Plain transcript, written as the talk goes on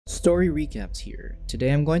Story recaps here.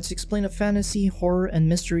 Today I'm going to explain a fantasy, horror, and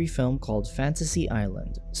mystery film called Fantasy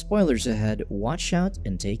Island. Spoilers ahead, watch out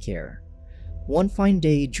and take care. One fine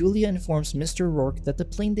day, Julia informs Mr. Rourke that the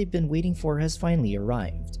plane they've been waiting for has finally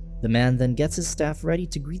arrived. The man then gets his staff ready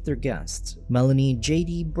to greet their guests, Melanie,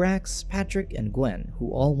 JD, Brax, Patrick, and Gwen,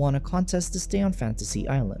 who all won a contest to stay on Fantasy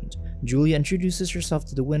Island. Julia introduces herself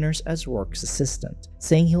to the winners as Rourke's assistant,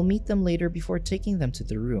 saying he'll meet them later before taking them to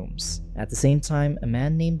their rooms. At the same time, a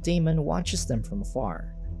man named Damon watches them from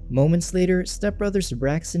afar. Moments later, stepbrothers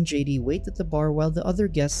Brax and JD wait at the bar while the other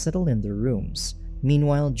guests settle in their rooms.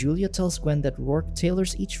 Meanwhile, Julia tells Gwen that Rourke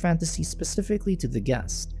tailors each fantasy specifically to the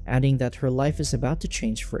guest, adding that her life is about to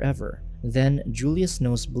change forever. Then, Julia's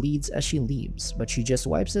nose bleeds as she leaves, but she just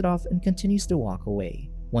wipes it off and continues to walk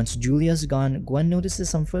away. Once Julia's gone, Gwen notices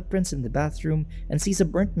some footprints in the bathroom and sees a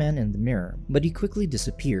burnt man in the mirror, but he quickly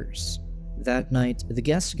disappears. That night, the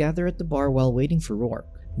guests gather at the bar while waiting for Rourke.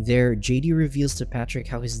 There, JD reveals to Patrick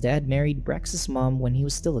how his dad married Brax's mom when he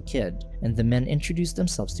was still a kid, and the men introduce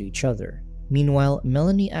themselves to each other. Meanwhile,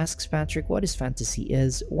 Melanie asks Patrick what his fantasy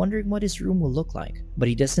is, wondering what his room will look like, but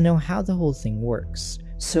he doesn't know how the whole thing works.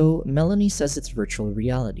 So, Melanie says it's virtual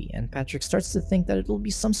reality, and Patrick starts to think that it'll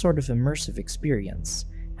be some sort of immersive experience.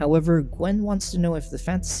 However, Gwen wants to know if the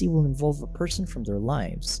fantasy will involve a person from their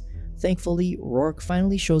lives. Thankfully, Rourke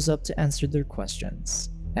finally shows up to answer their questions.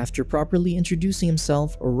 After properly introducing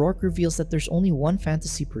himself, Rourke reveals that there's only one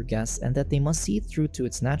fantasy per guest and that they must see it through to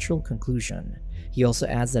its natural conclusion. He also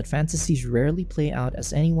adds that fantasies rarely play out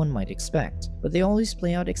as anyone might expect, but they always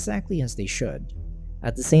play out exactly as they should.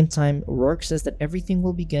 At the same time, Rourke says that everything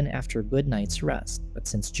will begin after a good night's rest, but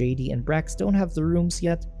since JD and Brax don't have the rooms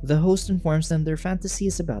yet, the host informs them their fantasy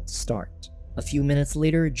is about to start. A few minutes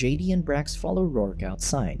later, JD and Brax follow Rourke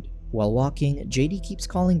outside. While walking, JD keeps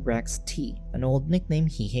calling Brax T, an old nickname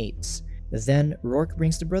he hates. Then, Rourke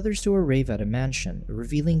brings the brothers to a rave at a mansion,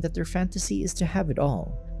 revealing that their fantasy is to have it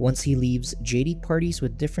all. Once he leaves, JD parties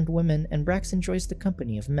with different women and Brax enjoys the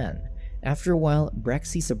company of men. After a while, Brax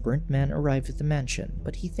sees a burnt man arrive at the mansion,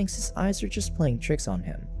 but he thinks his eyes are just playing tricks on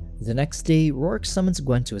him. The next day, Rourke summons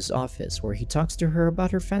Gwen to his office, where he talks to her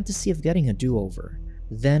about her fantasy of getting a do-over.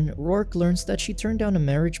 Then, Rourke learns that she turned down a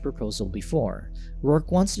marriage proposal before.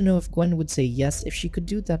 Rourke wants to know if Gwen would say yes if she could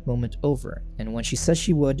do that moment over, and when she says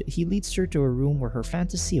she would, he leads her to a room where her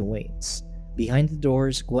fantasy awaits. Behind the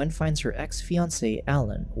doors, Gwen finds her ex-fiancé,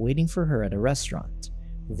 Alan, waiting for her at a restaurant.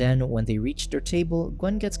 Then, when they reach their table,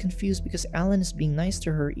 Gwen gets confused because Alan is being nice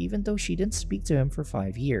to her even though she didn't speak to him for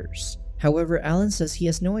 5 years. However, Alan says he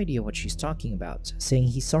has no idea what she's talking about, saying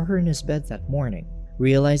he saw her in his bed that morning.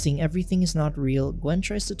 Realizing everything is not real, Gwen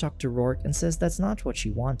tries to talk to Rourke and says that's not what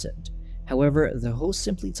she wanted. However, the host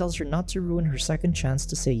simply tells her not to ruin her second chance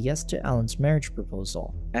to say yes to Alan's marriage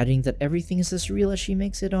proposal, adding that everything is as real as she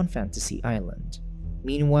makes it on Fantasy Island.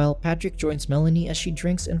 Meanwhile, Patrick joins Melanie as she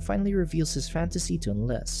drinks and finally reveals his fantasy to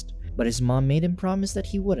enlist, but his mom made him promise that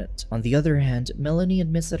he wouldn't. On the other hand, Melanie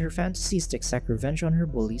admits that her fantasy is to exact revenge on her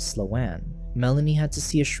bully, Sloan. Melanie had to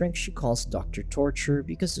see a shrink she calls Dr. Torture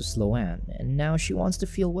because of Sloan, and now she wants to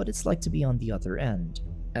feel what it's like to be on the other end.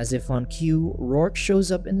 As if on cue, Rourke shows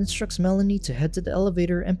up and instructs Melanie to head to the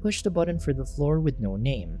elevator and push the button for the floor with no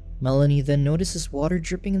name. Melanie then notices water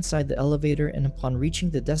dripping inside the elevator, and upon reaching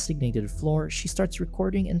the designated floor, she starts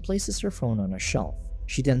recording and places her phone on a shelf.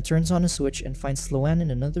 She then turns on a switch and finds Sloan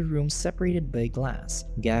in another room separated by glass,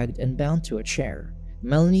 gagged and bound to a chair.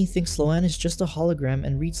 Melanie thinks Sloan is just a hologram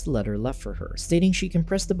and reads the letter left for her, stating she can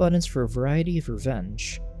press the buttons for a variety of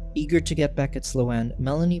revenge. Eager to get back at Sloan,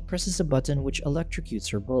 Melanie presses a button which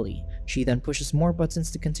electrocutes her bully. She then pushes more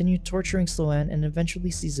buttons to continue torturing Sloan and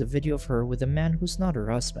eventually sees a video of her with a man who's not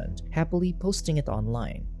her husband, happily posting it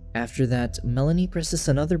online. After that, Melanie presses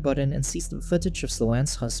another button and sees the footage of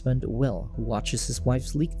Sloan's husband, Will, who watches his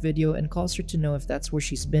wife's leaked video and calls her to know if that's where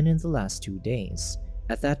she's been in the last 2 days.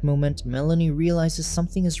 At that moment, Melanie realizes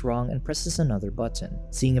something is wrong and presses another button,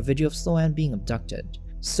 seeing a video of Sloan being abducted.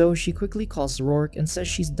 So she quickly calls Rourke and says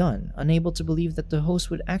she's done, unable to believe that the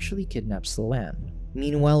host would actually kidnap Sloan.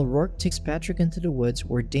 Meanwhile, Rourke takes Patrick into the woods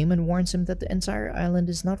where Damon warns him that the entire island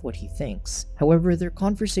is not what he thinks. However, their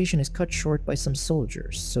conversation is cut short by some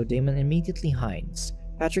soldiers, so Damon immediately hides.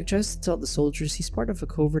 Patrick tries to tell the soldiers he's part of a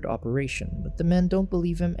covert operation, but the men don't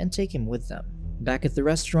believe him and take him with them. Back at the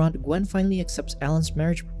restaurant, Gwen finally accepts Alan's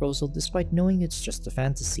marriage proposal despite knowing it's just a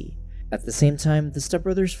fantasy. At the same time, the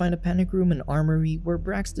stepbrothers find a panic room and armory where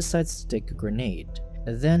Brax decides to take a grenade.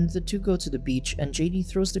 Then, the two go to the beach and JD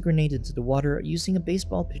throws the grenade into the water using a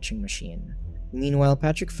baseball pitching machine. Meanwhile,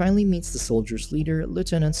 Patrick finally meets the soldiers' leader,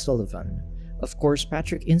 Lieutenant Sullivan. Of course,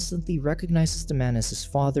 Patrick instantly recognizes the man as his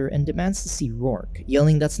father and demands to see Rourke,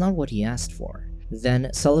 yelling that's not what he asked for.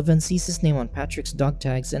 Then, Sullivan sees his name on Patrick's dog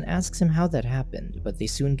tags and asks him how that happened, but they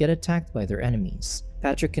soon get attacked by their enemies.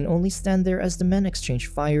 Patrick can only stand there as the men exchange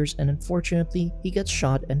fires, and unfortunately, he gets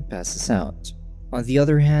shot and passes out. On the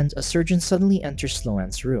other hand, a surgeon suddenly enters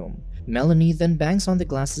Sloan's room. Melanie then bangs on the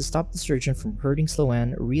glass to stop the surgeon from hurting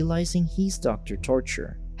Sloan, realizing he's Dr.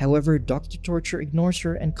 Torture. However, Dr. Torture ignores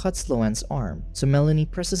her and cuts Sloan's arm, so Melanie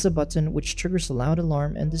presses a button which triggers a loud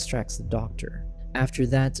alarm and distracts the doctor. After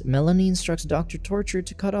that, Melanie instructs Dr. Torture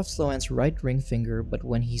to cut off Sloan's right ring finger, but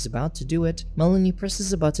when he's about to do it, Melanie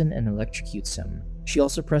presses a button and electrocutes him. She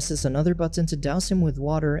also presses another button to douse him with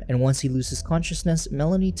water, and once he loses consciousness,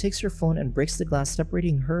 Melanie takes her phone and breaks the glass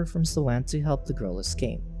separating her from Sloan to help the girl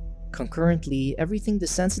escape. Concurrently, everything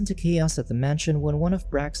descends into chaos at the mansion when one of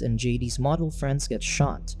Brax and JD's model friends gets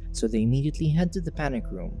shot, so they immediately head to the panic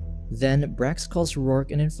room. Then, Brax calls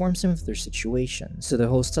Rourke and informs him of their situation, so the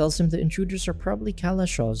host tells him the intruders are probably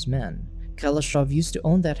Kalashov's men. Kalashov used to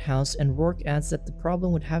own that house, and Rourke adds that the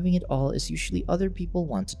problem with having it all is usually other people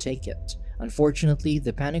want to take it. Unfortunately,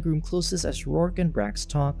 the panic room closes as Rourke and Brax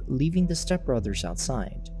talk, leaving the stepbrothers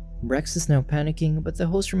outside. Brax is now panicking, but the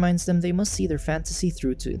host reminds them they must see their fantasy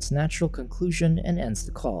through to its natural conclusion and ends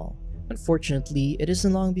the call. Unfortunately, it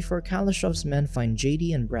isn't long before Kalashov's men find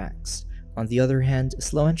JD and Brax. On the other hand,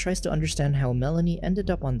 Sloan tries to understand how Melanie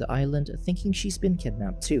ended up on the island, thinking she's been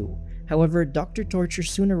kidnapped too. However, Dr. Torture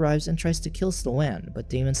soon arrives and tries to kill Sloan, but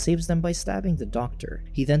Damon saves them by stabbing the doctor.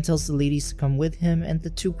 He then tells the ladies to come with him, and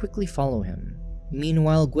the two quickly follow him.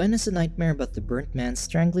 Meanwhile, Gwen has a nightmare about the burnt man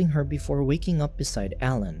strangling her before waking up beside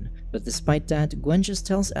Alan, but despite that, Gwen just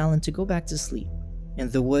tells Alan to go back to sleep. In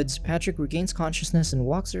the woods, Patrick regains consciousness and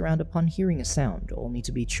walks around upon hearing a sound, only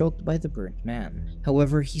to be choked by the burnt man.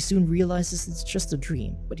 However, he soon realizes it's just a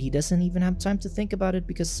dream, but he doesn't even have time to think about it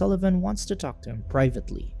because Sullivan wants to talk to him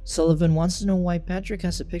privately. Sullivan wants to know why Patrick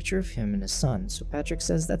has a picture of him and his son, so Patrick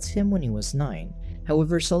says that's him when he was 9.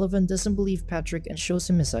 However, Sullivan doesn't believe Patrick and shows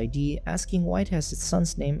him his ID, asking why it has his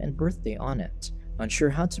son's name and birthday on it. Unsure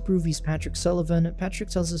how to prove he's Patrick Sullivan, Patrick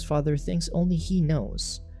tells his father things only he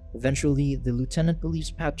knows. Eventually, the lieutenant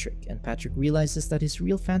believes Patrick, and Patrick realizes that his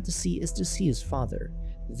real fantasy is to see his father.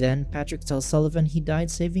 Then, Patrick tells Sullivan he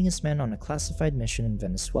died saving his men on a classified mission in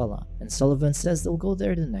Venezuela, and Sullivan says they'll go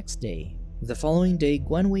there the next day. The following day,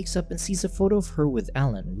 Gwen wakes up and sees a photo of her with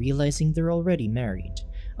Alan, realizing they're already married.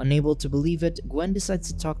 Unable to believe it, Gwen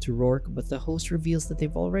decides to talk to Rourke, but the host reveals that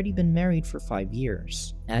they've already been married for 5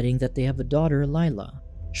 years, adding that they have a daughter, Lila.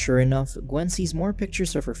 Sure enough, Gwen sees more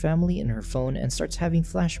pictures of her family in her phone and starts having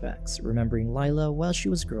flashbacks, remembering Lila while she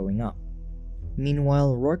was growing up.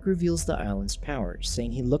 Meanwhile, Rourke reveals the island's powers,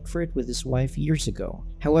 saying he looked for it with his wife years ago.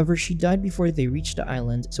 However, she died before they reached the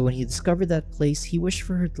island, so when he discovered that place, he wished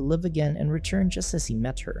for her to live again and return just as he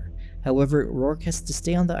met her. However, Rourke has to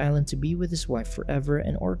stay on the island to be with his wife forever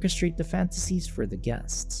and orchestrate the fantasies for the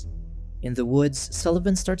guests. In the woods,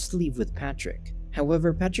 Sullivan starts to leave with Patrick.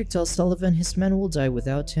 However, Patrick tells Sullivan his men will die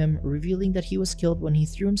without him, revealing that he was killed when he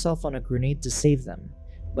threw himself on a grenade to save them.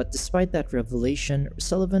 But despite that revelation,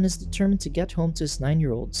 Sullivan is determined to get home to his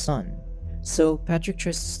 9-year-old son. So, Patrick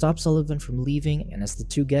tries to stop Sullivan from leaving, and as the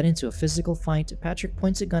two get into a physical fight, Patrick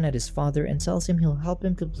points a gun at his father and tells him he'll help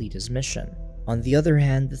him complete his mission. On the other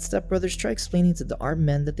hand, the stepbrothers try explaining to the armed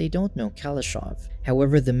men that they don't know Kalashov.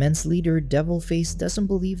 However, the men's leader, Devilface, doesn't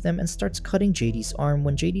believe them and starts cutting JD's arm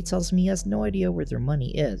when JD tells him he has no idea where their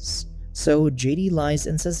money is. So, JD lies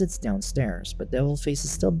and says it's downstairs, but Devilface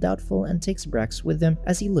is still doubtful and takes Brax with him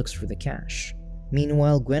as he looks for the cash.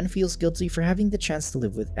 Meanwhile, Gwen feels guilty for having the chance to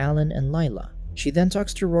live with Alan and Lila. She then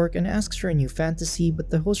talks to Rourke and asks for a new fantasy, but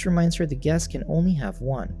the host reminds her the guest can only have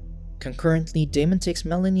one. Concurrently, Damon takes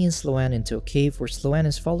Melanie and Sloan into a cave where Sloan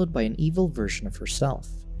is followed by an evil version of herself.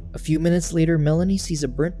 A few minutes later, Melanie sees a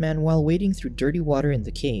burnt man while wading through dirty water in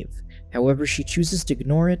the cave. However, she chooses to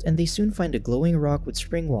ignore it and they soon find a glowing rock with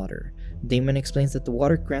spring water. Damon explains that the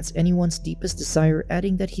water grants anyone's deepest desire,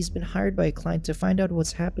 adding that he's been hired by a client to find out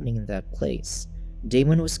what's happening in that place.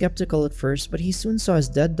 Damon was skeptical at first, but he soon saw his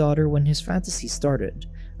dead daughter when his fantasy started.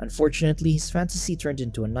 Unfortunately, his fantasy turned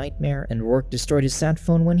into a nightmare, and Rourke destroyed his sat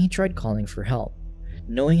phone when he tried calling for help.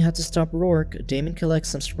 Knowing how to stop Rourke, Damon collects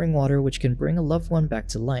some spring water which can bring a loved one back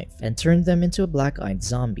to life, and turn them into a black-eyed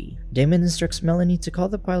zombie. Damon instructs Melanie to call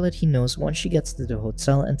the pilot he knows once she gets to the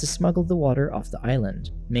hotel and to smuggle the water off the island,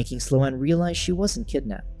 making Sloan realize she wasn't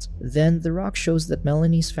kidnapped. Then, the rock shows that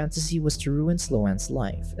Melanie's fantasy was to ruin Sloan's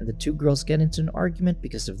life, and the two girls get into an argument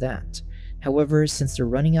because of that. However, since they're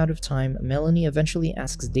running out of time, Melanie eventually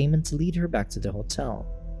asks Damon to lead her back to the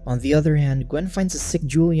hotel. On the other hand, Gwen finds a sick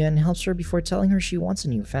Julia and helps her before telling her she wants a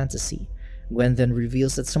new fantasy. Gwen then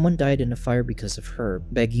reveals that someone died in a fire because of her,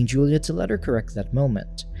 begging Julia to let her correct that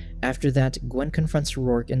moment. After that, Gwen confronts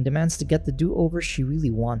Rourke and demands to get the do-over she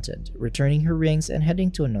really wanted, returning her rings and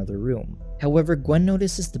heading to another room. However, Gwen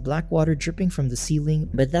notices the black water dripping from the ceiling,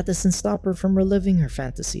 but that doesn't stop her from reliving her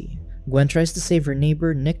fantasy. Gwen tries to save her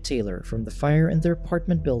neighbor Nick Taylor from the fire in their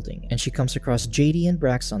apartment building, and she comes across JD and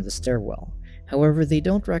Brax on the stairwell. However, they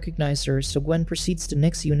don't recognize her, so Gwen proceeds to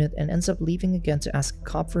Nick's unit and ends up leaving again to ask a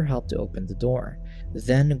cop for help to open the door.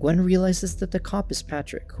 Then, Gwen realizes that the cop is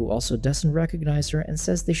Patrick, who also doesn't recognize her and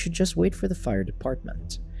says they should just wait for the fire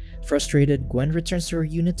department. Frustrated, Gwen returns to her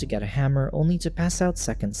unit to get a hammer, only to pass out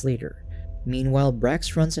seconds later. Meanwhile,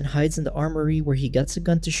 Brax runs and hides in the armory where he gets a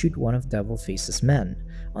gun to shoot one of Devilface's men.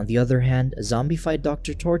 On the other hand, a zombified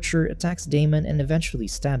Dr. Torture attacks Damon and eventually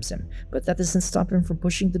stabs him, but that doesn't stop him from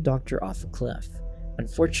pushing the doctor off a cliff.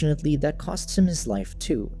 Unfortunately, that costs him his life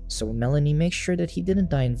too, so Melanie makes sure that he didn't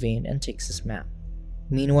die in vain and takes his map.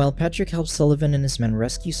 Meanwhile, Patrick helps Sullivan and his men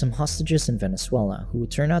rescue some hostages in Venezuela, who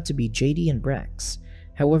turn out to be JD and Brax.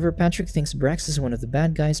 However, Patrick thinks Brax is one of the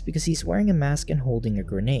bad guys because he's wearing a mask and holding a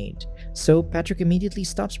grenade. So, Patrick immediately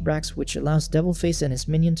stops Brax, which allows Devilface and his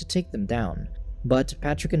minion to take them down. But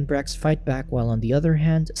Patrick and Brax fight back, while on the other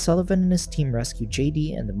hand, Sullivan and his team rescue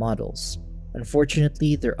JD and the models.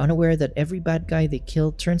 Unfortunately, they're unaware that every bad guy they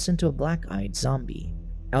kill turns into a black-eyed zombie.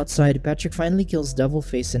 Outside, Patrick finally kills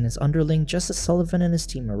Devilface and his underling just as Sullivan and his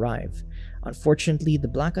team arrive. Unfortunately, the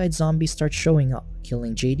black-eyed zombies start showing up,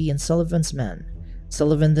 killing JD and Sullivan's men.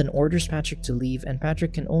 Sullivan then orders Patrick to leave, and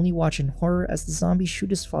Patrick can only watch in horror as the zombies shoot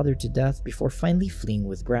his father to death before finally fleeing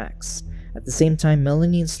with Brax. At the same time,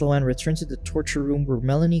 Melanie and Sloan return to the torture room where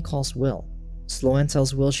Melanie calls Will. Sloan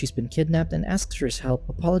tells Will she's been kidnapped and asks for his help,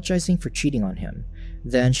 apologizing for cheating on him.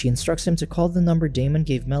 Then she instructs him to call the number Damon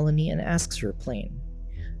gave Melanie and asks for a plane.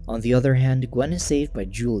 On the other hand, Gwen is saved by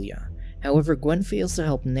Julia. However, Gwen fails to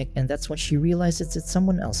help Nick, and that's when she realizes it's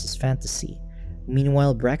someone else's fantasy.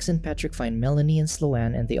 Meanwhile, Brax and Patrick find Melanie and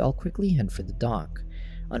Sloan and they all quickly head for the dock.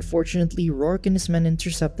 Unfortunately, Rourke and his men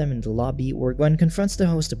intercept them in the lobby where Gwen confronts the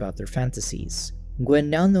host about their fantasies. Gwen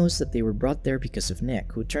now knows that they were brought there because of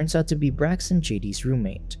Nick, who turns out to be Brax and JD's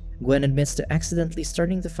roommate. Gwen admits to accidentally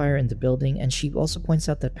starting the fire in the building, and she also points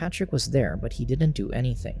out that Patrick was there but he didn't do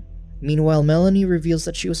anything. Meanwhile, Melanie reveals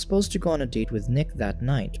that she was supposed to go on a date with Nick that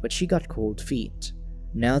night, but she got cold feet.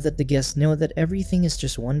 Now that the guests know that everything is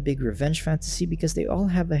just one big revenge fantasy because they all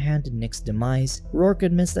have a hand in Nick's demise, Rourke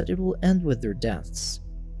admits that it will end with their deaths.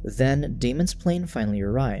 Then, Damon's plane finally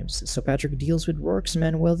arrives, so Patrick deals with Rourke's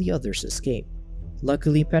men while the others escape.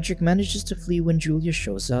 Luckily, Patrick manages to flee when Julia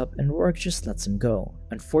shows up, and Rourke just lets him go.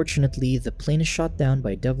 Unfortunately, the plane is shot down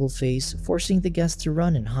by Devilface, forcing the guests to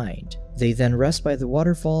run and hide. They then rest by the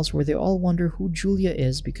waterfalls where they all wonder who Julia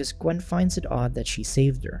is because Gwen finds it odd that she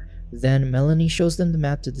saved her. Then, Melanie shows them the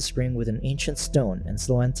map to the spring with an ancient stone, and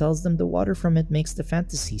Sloan tells them the water from it makes the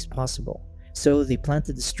fantasies possible. So, they plan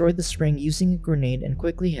to destroy the spring using a grenade and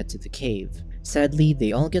quickly head to the cave. Sadly,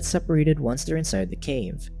 they all get separated once they're inside the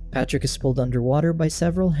cave. Patrick is pulled underwater by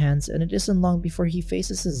several hands, and it isn't long before he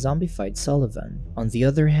faces a zombified Sullivan. On the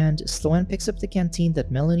other hand, Sloan picks up the canteen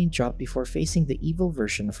that Melanie dropped before facing the evil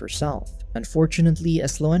version of herself. Unfortunately,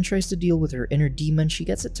 as Sloan tries to deal with her inner demon, she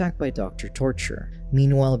gets attacked by Dr. Torture.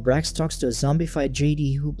 Meanwhile, Brax talks to a zombified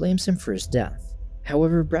JD who blames him for his death.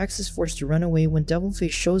 However, Brax is forced to run away when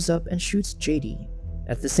Devilface shows up and shoots JD.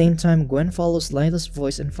 At the same time, Gwen follows Lila's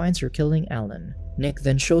voice and finds her killing Alan. Nick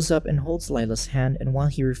then shows up and holds Lila's hand, and while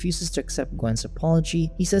he refuses to accept Gwen's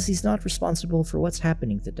apology, he says he's not responsible for what's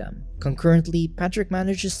happening to them. Concurrently, Patrick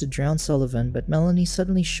manages to drown Sullivan, but Melanie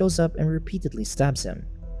suddenly shows up and repeatedly stabs him.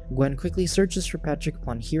 Gwen quickly searches for Patrick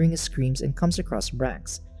upon hearing his screams and comes across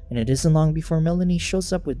Brax, and it isn't long before Melanie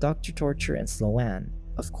shows up with Dr. Torture and Sloan.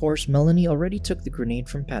 Of course, Melanie already took the grenade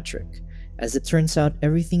from Patrick. As it turns out,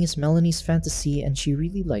 everything is Melanie's fantasy and she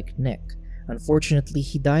really liked Nick. Unfortunately,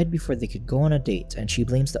 he died before they could go on a date, and she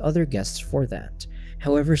blames the other guests for that.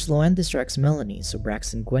 However, Sloan distracts Melanie so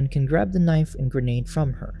Brax and Gwen can grab the knife and grenade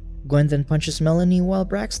from her. Gwen then punches Melanie while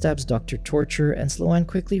Brax stabs Dr. Torture, and Sloan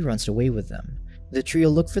quickly runs away with them. The trio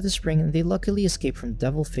look for the spring and they luckily escape from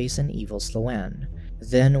Devilface and evil Sloan.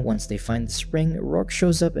 Then, once they find the spring, Rourke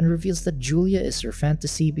shows up and reveals that Julia is her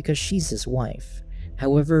fantasy because she's his wife.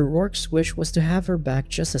 However, Rourke's wish was to have her back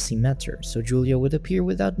just as he met her, so Julia would appear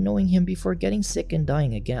without knowing him before getting sick and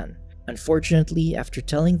dying again. Unfortunately, after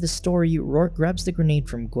telling the story, Rourke grabs the grenade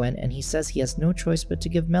from Gwen and he says he has no choice but to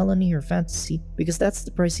give Melanie her fantasy because that's the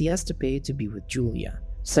price he has to pay to be with Julia.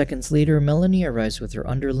 Seconds later, Melanie arrives with her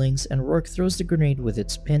underlings and Rourke throws the grenade with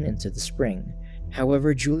its pin into the spring.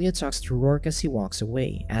 However, Julia talks to Rourke as he walks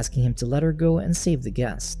away, asking him to let her go and save the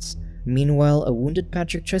guests. Meanwhile, a wounded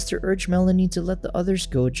Patrick tries to urge Melanie to let the others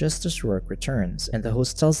go just as Rourke returns, and the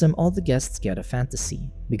host tells them all the guests get a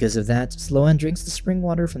fantasy. Because of that, Sloane drinks the spring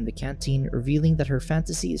water from the canteen, revealing that her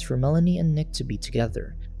fantasy is for Melanie and Nick to be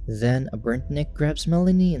together. Then, a burnt Nick grabs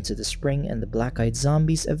Melanie into the spring and the black-eyed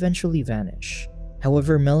zombies eventually vanish.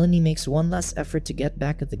 However, Melanie makes one last effort to get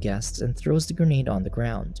back at the guests and throws the grenade on the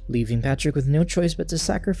ground, leaving Patrick with no choice but to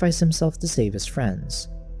sacrifice himself to save his friends.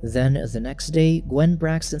 Then, the next day, Gwen,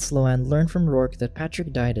 Brax, and Sloane learn from Rourke that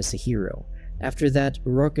Patrick died as a hero. After that,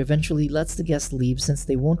 Rourke eventually lets the guests leave since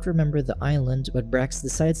they won't remember the island, but Brax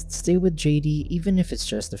decides to stay with JD even if it's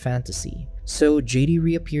just a fantasy. So, JD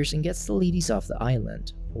reappears and gets the ladies off the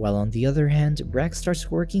island. While on the other hand, Brax starts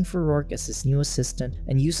working for Rourke as his new assistant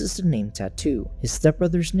and uses the name Tattoo, his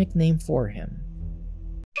stepbrother's nickname, for him.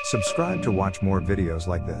 Subscribe to watch more videos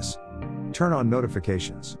like this. Turn on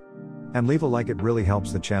notifications. And leave a like, it really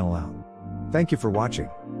helps the channel out. Thank you for watching.